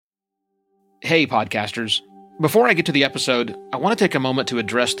Hey, podcasters. Before I get to the episode, I want to take a moment to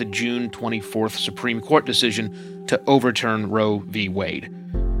address the June 24th Supreme Court decision to overturn Roe v. Wade.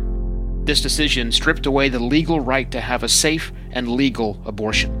 This decision stripped away the legal right to have a safe and legal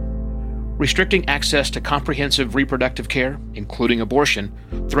abortion. Restricting access to comprehensive reproductive care, including abortion,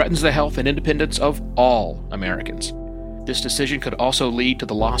 threatens the health and independence of all Americans. This decision could also lead to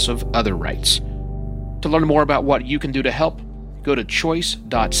the loss of other rights. To learn more about what you can do to help, go to choice.crd.co.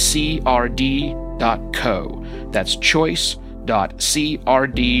 That's choice.crd.co.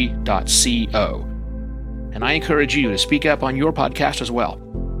 And I encourage you to speak up on your podcast as well.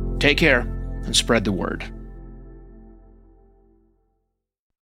 Take care and spread the word.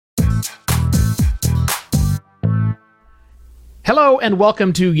 Hello and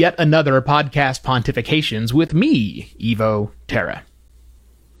welcome to yet another podcast Pontifications with me, Evo Terra.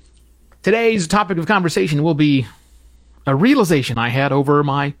 Today's topic of conversation will be a realization I had over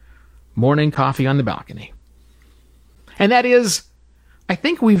my morning coffee on the balcony. And that is, I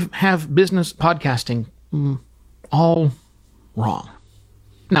think we have business podcasting all wrong.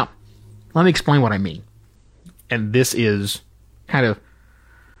 Now, let me explain what I mean. And this is kind of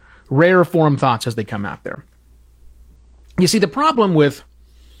rare form thoughts as they come out there. You see, the problem with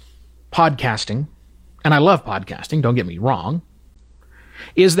podcasting, and I love podcasting, don't get me wrong,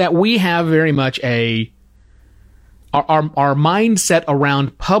 is that we have very much our mindset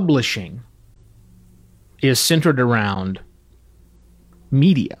around publishing is centered around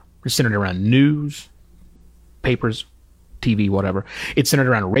media. It's centered around news, papers, TV, whatever. It's centered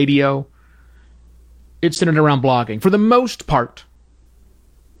around radio. It's centered around blogging. For the most part,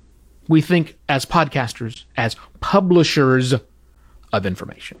 we think as podcasters, as publishers of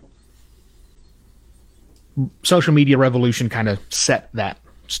information. Social media revolution kind of set that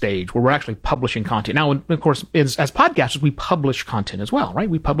stage where we're actually publishing content. Now, of course, as podcasters, we publish content as well, right?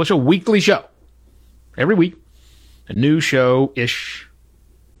 We publish a weekly show. Every week, a new show-ish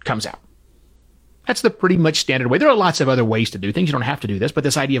comes out. That's the pretty much standard way. There are lots of other ways to do things. You don't have to do this, but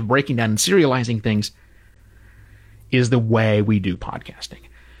this idea of breaking down and serializing things is the way we do podcasting.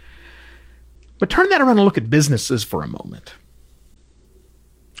 But turn that around and look at businesses for a moment.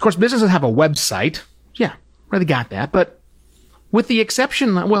 Of course, businesses have a website. Yeah, really got that. But with the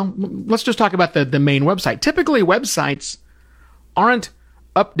exception, well, let's just talk about the main website. Typically, websites aren't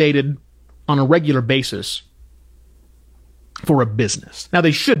updated on a regular basis for a business. Now,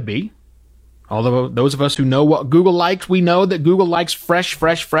 they should be. Although those of us who know what Google likes, we know that Google likes fresh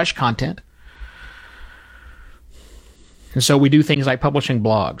content. And so we do things like publishing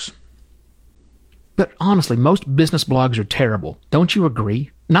blogs. But honestly, most business blogs are terrible. Don't you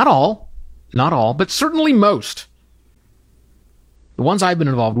agree? Not all, but certainly most. The ones I've been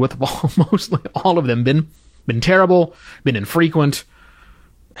involved with, mostly all of them, been terrible, been infrequent,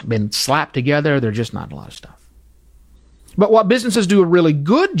 been slapped together. They're just not a lot of stuff. But what businesses do a really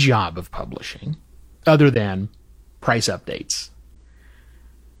good job of publishing, other than price updates,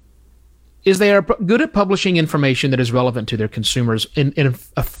 is they are good at publishing information that is relevant to their consumers in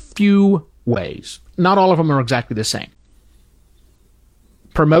a few ways. Not all of them are exactly the same.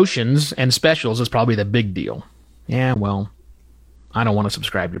 Promotions and specials is probably the big deal. Yeah, well, I don't want to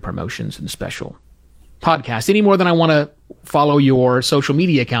subscribe to promotions and special podcasts any more than I want to follow your social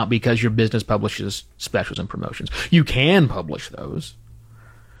media account because your business publishes specials and promotions. You can publish those.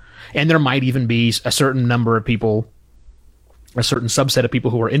 And there might even be a certain number of people, a certain subset of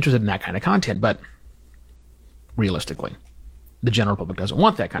people who are interested in that kind of content. But realistically, the general public doesn't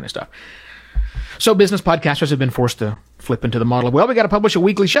want that kind of stuff. So business podcasters have been forced to flip into the model of, well, we got to publish a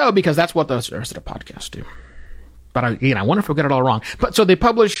weekly show because that's what the rest of the podcasts do. But I wonder if we got it all wrong. But so they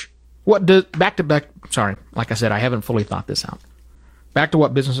publish back to back. Sorry, like I said, I haven't fully thought this out. Back to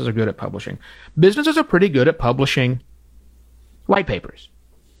what businesses are good at publishing. Businesses are pretty good at publishing white papers.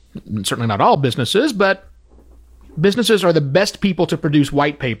 Certainly not all businesses, but businesses are the best people to produce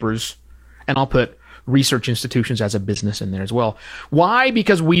white papers. And I'll put research institutions as a business in there as well. Why?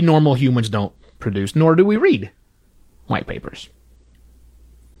 Because we normal humans don't produce, nor do we read white papers.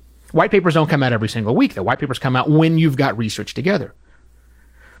 White papers don't come out every single week, though. White papers come out when you've got research together.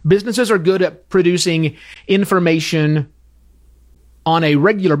 Businesses are good at producing information on a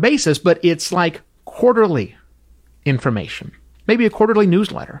regular basis, but it's like quarterly information. Maybe a quarterly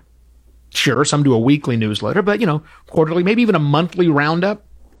newsletter. Sure, some do a weekly newsletter, but, quarterly, maybe even a monthly roundup.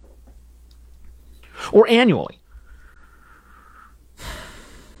 Or annually.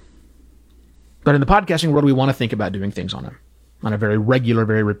 But in the podcasting world, we want to think about doing things on a very regular,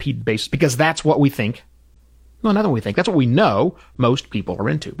 very repeated basis, because that's what we think. Well, not that we think. That's what we know most people are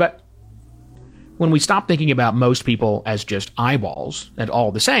into. But when we stop thinking about most people as just eyeballs and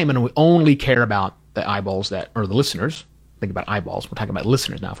all the same, and we only care about the eyeballs that are the listeners, think about eyeballs, we're talking about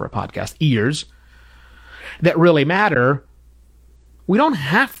listeners now for a podcast, ears, that really matter, we don't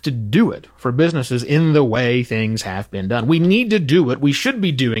have to do it for businesses in the way things have been done. We need to do it. We should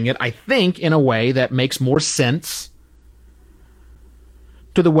be doing it, I think, in a way that makes more sense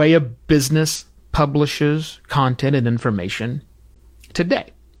to the way a business publishes content and information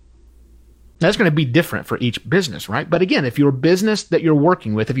today. That's going to be different for each business, right? But again, if your business that you're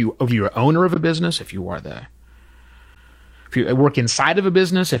working with, if you're an owner of a business, if you work inside of a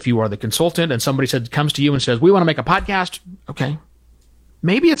business, if you are the consultant and somebody comes to you and says, we want to make a podcast, okay,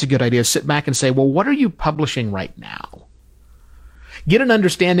 maybe it's a good idea to sit back and say, well, what are you publishing right now? Get an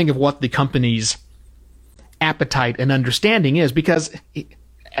understanding of what the company's appetite and understanding is, because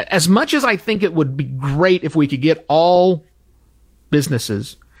as much as I think it would be great if we could get all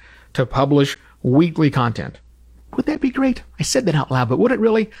businesses to publish weekly content, would that be great? I said that out loud, but would it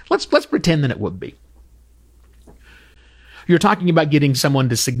really? Let's pretend that it would be. You're talking about getting someone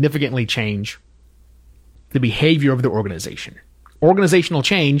to significantly change the behavior of the organization. Organizational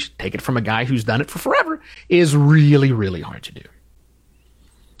change, take it from a guy who's done it for forever, is really, really hard to do.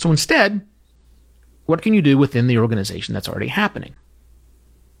 So instead, what can you do within the organization that's already happening?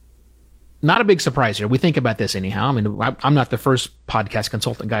 Not a big surprise here. We think about this anyhow. I mean, I'm not the first podcast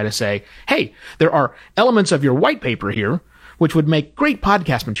consultant guy to say, hey, there are elements of your white paper here which would make great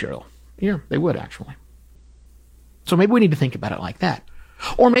podcast material. Yeah, they would actually. So maybe we need to think about it like that.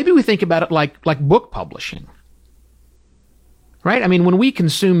 Or maybe we think about it like book publishing. Right? I mean, when we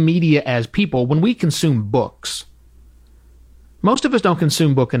consume media as people, when we consume books, most of us don't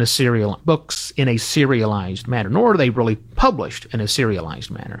consume books in a serialized manner, nor are they really published in a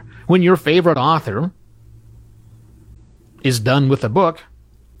serialized manner. When your favorite author is done with a book,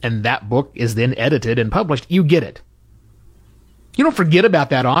 and that book is then edited and published, you get it. You don't forget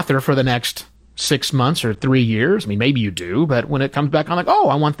about that author for the next 6 months or 3 years. I mean, maybe you do, but when it comes back on, like, oh,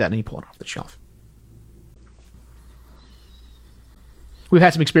 I want that, and you pull it off the shelf. We've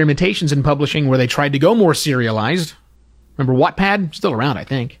had some experimentations in publishing where they tried to go more serialized. Remember Wattpad? Still around, I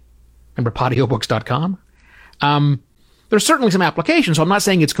think. Remember podiobooks.com? There's certainly some applications, so I'm not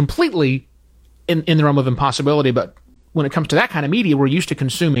saying it's completely in the realm of impossibility, but when it comes to that kind of media, we're used to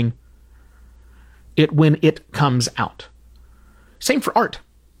consuming it when it comes out. Same for art.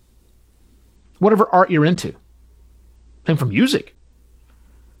 Whatever art you're into. Same for music.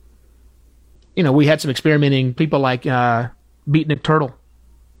 You know, we had some experimenting people like Beatnik Turtle,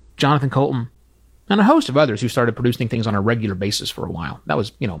 Jonathan Colton, and a host of others who started producing things on a regular basis for a while. That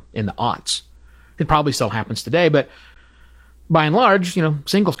was, in the aughts. It probably still happens today, but by and large,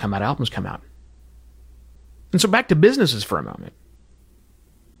 singles come out, albums come out. And so back to businesses for a moment.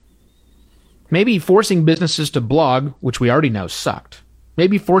 Maybe forcing businesses to blog, which we already know sucked.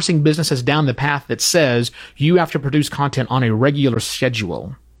 Maybe forcing businesses down the path that says you have to produce content on a regular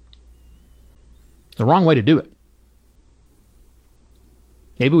schedule. The wrong way to do it.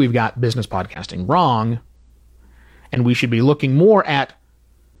 Maybe we've got business podcasting wrong, and we should be looking more at,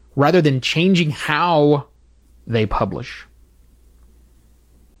 rather than changing how they publish,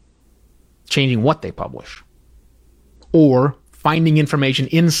 changing what they publish, or finding information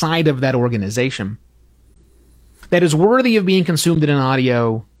inside of that organization that is worthy of being consumed in an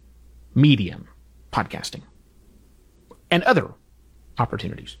audio medium, podcasting, and other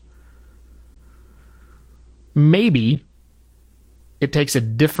opportunities. Maybe it takes a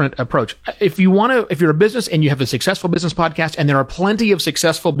different approach. If you're a business and you have a successful business podcast, and there are plenty of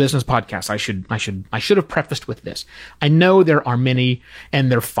successful business podcasts, I should have prefaced with this. I know there are many,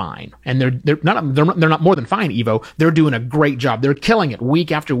 and they're fine, and they're not more than fine, Evo. They're doing a great job. They're killing it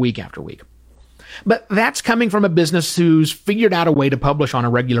week after week after week. But that's coming from a business who's figured out a way to publish on a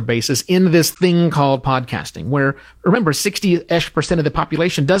regular basis in this thing called podcasting, where, remember, 60-ish% of the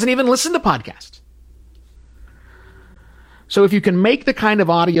population doesn't even listen to podcasts. So if you can make the kind of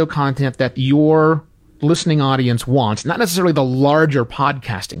audio content that your listening audience wants, not necessarily the larger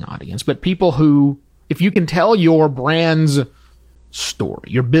podcasting audience, but people who, if you can tell your brand's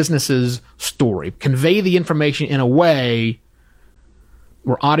story, your business's story, convey the information in a way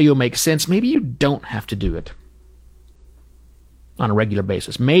where audio makes sense, maybe you don't have to do it on a regular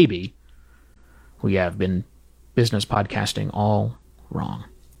basis. Maybe we have been business podcasting all wrong.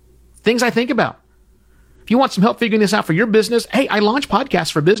 Things I think about. If you want some help figuring this out for your business, hey, I launch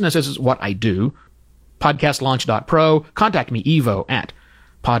podcasts for business. This is what I do. Podcastlaunch.pro. Contact me, Evo, at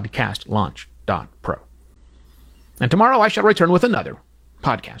podcastlaunch.pro. And tomorrow I shall return with another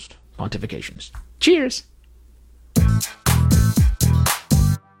podcast pontifications. Cheers.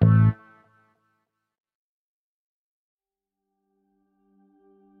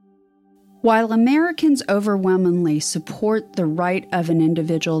 While Americans overwhelmingly support the right of an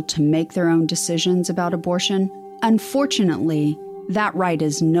individual to make their own decisions about abortion, unfortunately, that right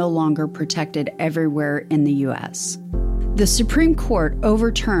is no longer protected everywhere in the U.S. The Supreme Court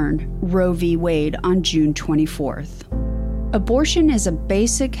overturned Roe v. Wade on June 24th. Abortion is a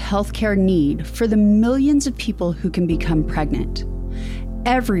basic healthcare need for the millions of people who can become pregnant.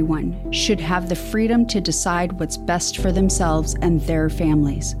 Everyone should have the freedom to decide what's best for themselves and their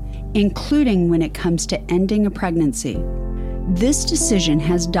families, including when it comes to ending a pregnancy. This decision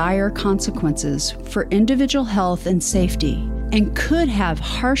has dire consequences for individual health and safety and could have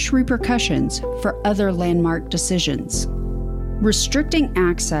harsh repercussions for other landmark decisions. Restricting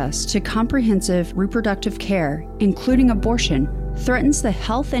access to comprehensive reproductive care, including abortion, threatens the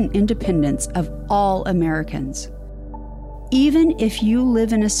health and independence of all Americans. Even if you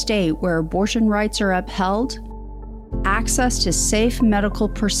live in a state where abortion rights are upheld, access to safe medical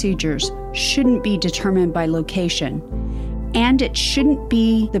procedures shouldn't be determined by location, and it shouldn't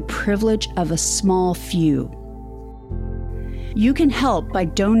be the privilege of a small few. You can help by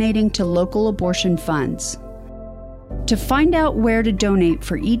donating to local abortion funds. To find out where to donate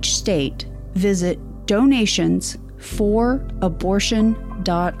for each state, visit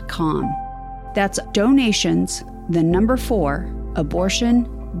donationsforabortion.com. That's donations, the number 4,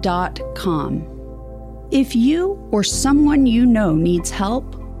 abortion.com. If you or someone you know needs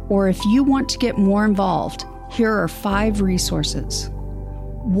help, or if you want to get more involved, here are 5 resources.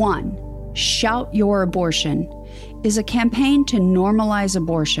 1. Shout Your Abortion is a campaign to normalize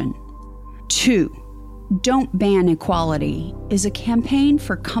abortion. 2. Don't Ban Equality is a campaign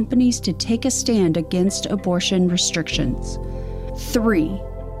for companies to take a stand against abortion restrictions. 3.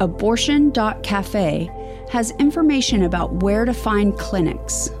 Abortion.cafe has information about where to find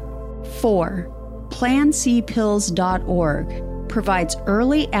clinics. 4. PlanCpills.org provides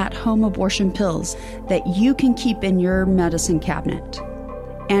early at-home abortion pills that you can keep in your medicine cabinet.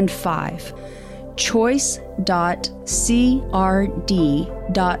 And 5.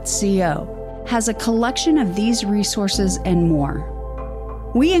 Choice.crd.co has a collection of these resources and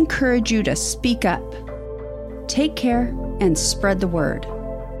more. We encourage you to speak up, take care, and spread the word.